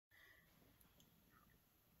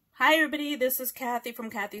Hi everybody, this is Kathy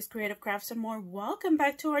from Kathy's Creative Crafts and more. Welcome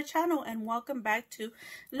back to our channel and welcome back to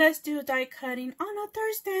Let's Do Die Cutting on a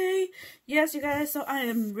Thursday. Yes, you guys, so I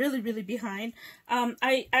am really behind.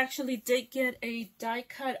 I actually did get a die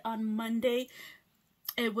cut on Monday.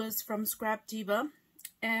 It was from Scrap Diva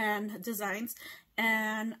and Designs,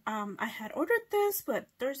 and I had ordered this, but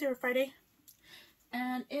Thursday or Friday,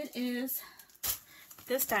 and it is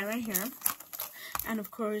this die right here. And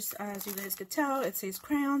of course, as you guys could tell, it says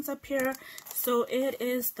crayons up here. So it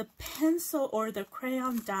is the pencil or the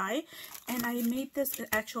crayon die. And I made this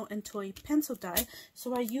actual into a pencil die.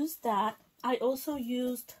 So I used that. I also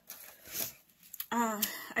used, I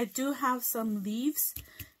do have some leaves.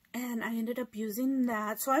 And I ended up using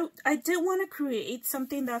that. So I did want to create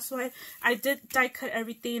something. That's why I did die cut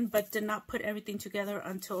everything, but did not put everything together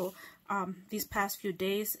until these past few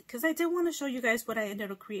days. Because I did want to show you guys what I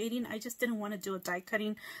ended up creating. I just didn't want to do a die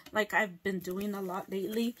cutting like I've been doing a lot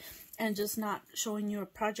lately. And just not showing you a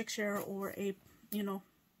project share or a,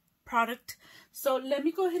 product. So let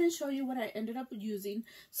me go ahead and show you what I ended up using.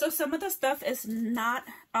 So some of the stuff is not,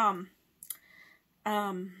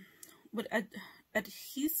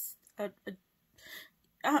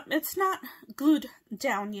 it's not glued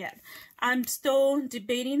down yet. I'm still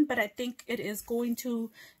debating, but I think it is going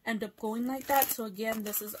to end up going like that. So again,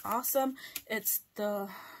 this is awesome. It's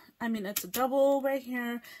it's a double right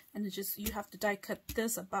here, and it just, you have to die cut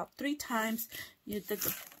this about 3 times. You did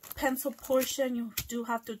the pencil portion, you do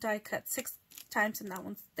have to die cut 6 times, and that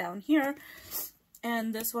one's down here.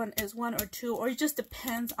 And this one is 1 or 2, or it just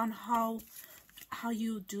depends on how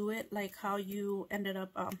you do it, like how you ended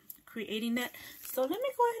up creating it. So let me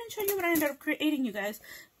go ahead and show you what I ended up creating, you guys.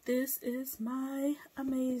 This is my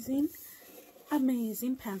amazing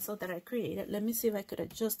pencil that I created. Let me see if I could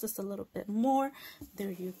adjust this a little bit more.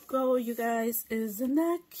 There you go, you guys. Isn't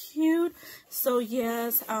that cute? So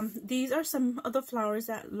yes, these are some of the flowers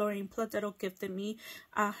that Lorraine Platero gifted me.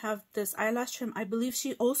 I have this eyelash trim. I believe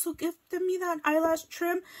she also gifted me that eyelash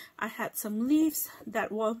trim. I had some leaves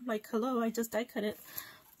that, well, like, hello, I just die cut it.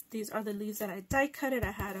 These are the leaves that I die cut it.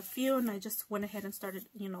 I had a few and I just went ahead and started,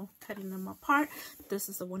 cutting them apart. This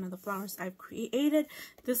is one of the flowers I've created.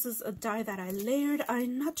 This is a die that I layered.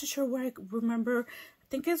 I'm not too sure where I remember. I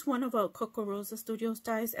think it's one of Coco Rosa Studios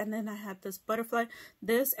dies. And then I had this butterfly.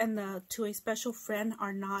 This and the To a Special Friend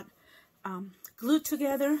are not glued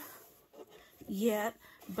together yet.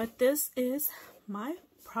 But this is my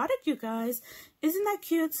product, you guys. Isn't that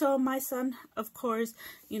cute? So my son, of course,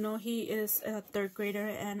 he is a 3rd grader,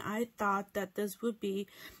 and I thought that this would be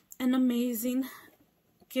an amazing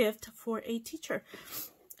gift for a teacher.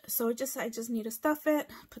 So I just need to stuff it,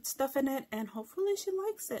 put stuff in it, and hopefully she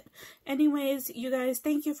likes it. Anyways, you guys,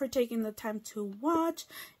 thank you for taking the time to watch.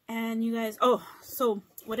 And you guys, oh, so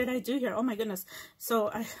what did I do here? Oh my goodness. So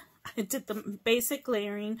I did the basic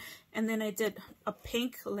layering, and then I did a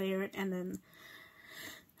pink layer, and then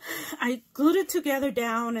I glued it together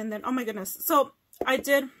down, and then, oh my goodness. So I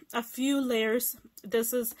did a few layers.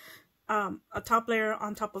 This is a top layer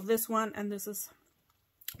on top of this one, and this is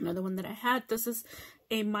another one that I had. This is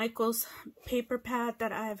a Michael's paper pad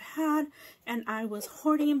that I've had, and I was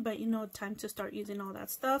hoarding, but time to start using all that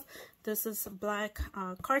stuff. This is black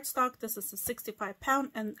cardstock. This is a 65 pound,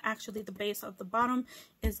 and actually the base of the bottom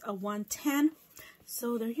is a 110.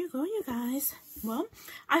 So there you go, you guys. Well,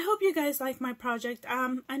 I hope you guys like my project,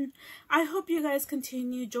 and I hope you guys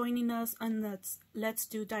continue joining us on Let's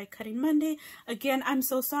Do Die Cutting Monday. Again, I'm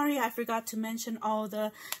so sorry I forgot to mention all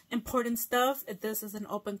the important stuff. This is an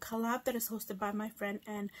open collab that is hosted by my friend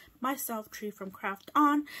and myself, Tree from Craft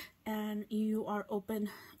On, and you are open.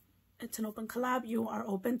 It's an open collab. You are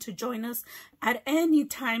open to join us at any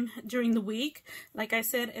time during the week. Like I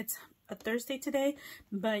said, it's a Thursday today,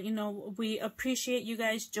 but we appreciate you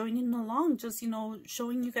guys joining along, just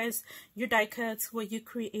showing you guys your die cuts, what you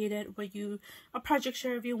created, a project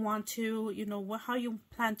share if you want to, how you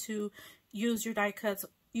plan to use your die cuts,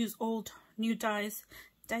 use old, new dies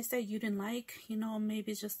that you didn't like,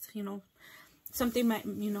 maybe it's just something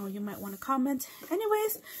you might want to comment.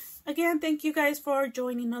 Anyways, again, thank you guys for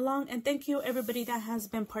joining along, and thank you everybody that has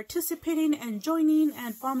been participating and joining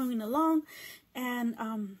and following along. And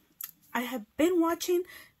I have been watching.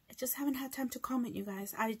 I just haven't had time to comment, you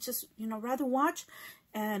guys. I just, rather watch,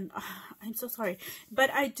 and I'm so sorry. But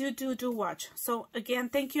I do watch. So again,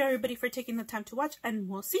 thank you everybody for taking the time to watch, and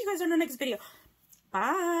we'll see you guys in the next video.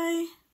 Bye.